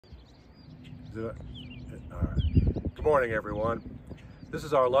All right. Good morning, everyone. This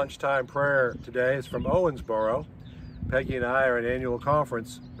is our lunchtime prayer today. It's from Owensboro. Peggy and I are at an annual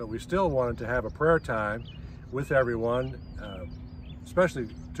conference, but we still wanted to have a prayer time with everyone, especially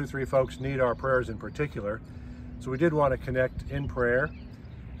 2-3 folks need our prayers in particular. So we did want to connect in prayer.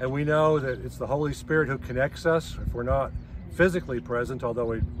 And we know that it's the Holy Spirit who connects us. If we're not physically present,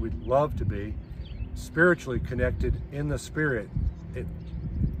 although we'd love to be, spiritually connected in the Spirit,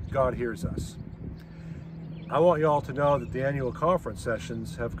 God hears us. I want you all to know that the annual conference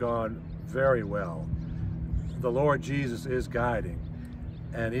sessions have gone very well. The Lord Jesus is guiding.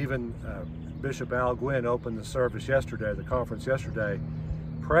 And even Bishop Al Gwynn opened the service yesterday, the conference yesterday,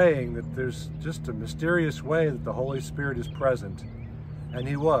 praying that there's just a mysterious way that the Holy Spirit is present. And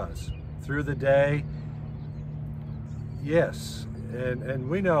he was through the day. Yes, and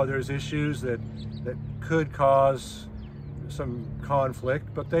we know there's issues that could cause some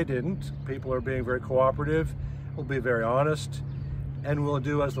conflict, but they didn't. People are being very cooperative. We'll be very honest, and we'll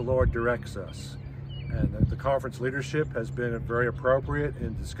do as the Lord directs us. And the conference leadership has been very appropriate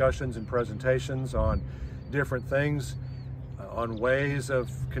in discussions and presentations on different things, on ways of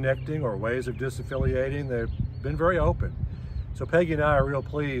connecting or ways of disaffiliating. They've been very open. So Peggy and I are real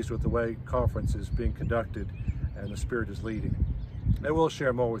pleased with the way conference is being conducted and the Spirit is leading. And we'll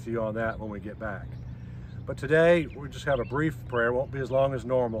share more with you on that when we get back. But today, we'll just have a brief prayer. It won't be as long as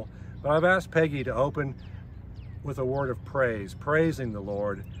normal. But I've asked Peggy to open with a word of praise, praising the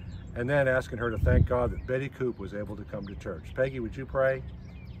Lord, and then asking her to thank God that Betty Coop was able to come to church. Peggy, would you pray?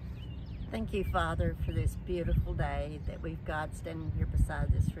 Thank you, Father, for this beautiful day that we've got standing here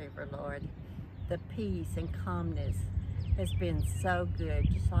beside this river, Lord. The peace and calmness has been so good,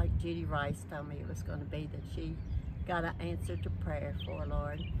 just like Judy Rice told me it was going to be, that she got an answer to prayer for,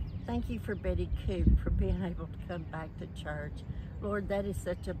 Lord. Thank you for Betty Coop for being able to come back to church. Lord, that is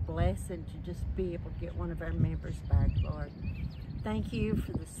such a blessing to just be able to get one of our members back, Lord. Thank you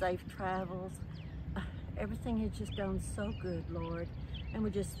for the safe travels. Everything has just gone so good, Lord. And we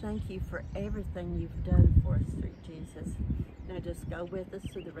just thank you for everything you've done for us through Jesus. Now just go with us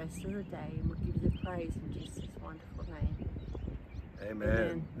through the rest of the day, and we'll give you the praise in Jesus' wonderful name.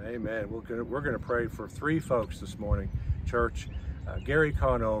 Amen. Amen. We're going to pray for 3 folks this morning, church. Gary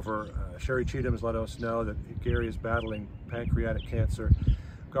Conover, Sherry Cheatham's let us know that Gary is battling pancreatic cancer.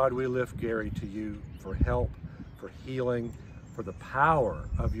 God, we lift Gary to you for help, for healing, for the power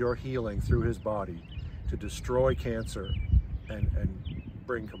of your healing through his body to destroy cancer and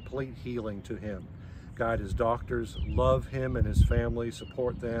bring complete healing to him. God, his doctors, love him and his family,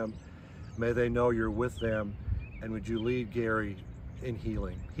 support them. May they know you're with them. And would you lead Gary in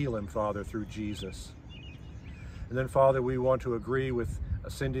healing? Heal him, Father, through Jesus. And then, Father, we want to agree with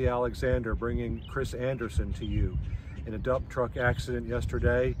Cindy Alexander bringing Chris Anderson to you in a dump truck accident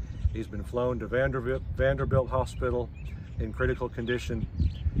yesterday. He's been flown to Vanderbilt Hospital in critical condition.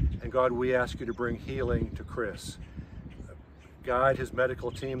 And God, we ask you to bring healing to Chris. Guide his medical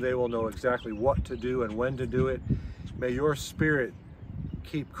team. They will know exactly what to do and when to do it. May your Spirit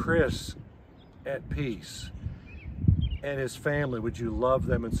keep Chris at peace. And his family, would you love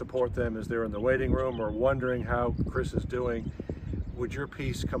them and support them as they're in the waiting room or wondering how Chris is doing? Would your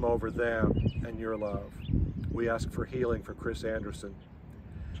peace come over them and your love? We ask for healing for Chris Anderson.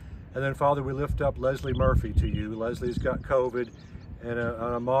 And then, Father, we lift up Leslie Murphy to you. Leslie's got COVID and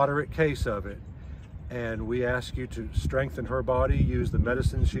a moderate case of it. And we ask you to strengthen her body, use the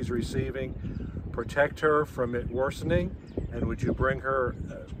medicines she's receiving, protect her from it worsening, and would you bring her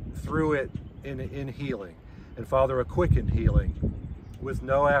through it in healing? And Father, a quickened healing with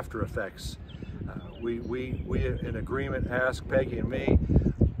no after effects. We in agreement ask Peggy and me,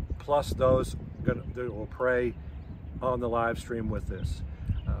 plus those that will pray on the live stream with this.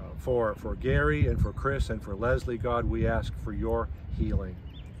 For Gary and for Chris and for Leslie, God, we ask for your healing.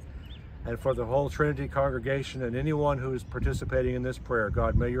 And for the whole Trinity congregation and anyone who is participating in this prayer,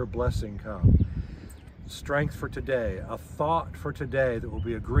 God, may your blessing come. Strength for today, a thought for today that will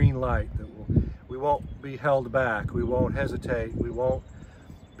be a green light, we won't be held back, we won't hesitate, we won't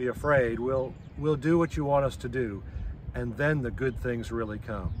be afraid. We'll do what you want us to do, and then the good things really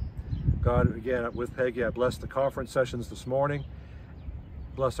come. God, again, with Peggy, I bless the conference sessions this morning,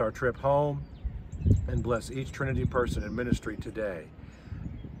 bless our trip home, and bless each Trinity person in ministry today.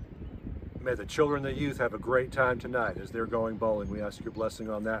 May the children and the youth have a great time tonight as they're going bowling. We ask your blessing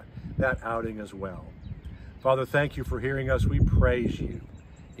on that outing as well. Father, thank you for hearing us. We praise you.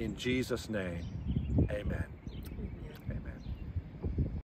 In Jesus' name, amen.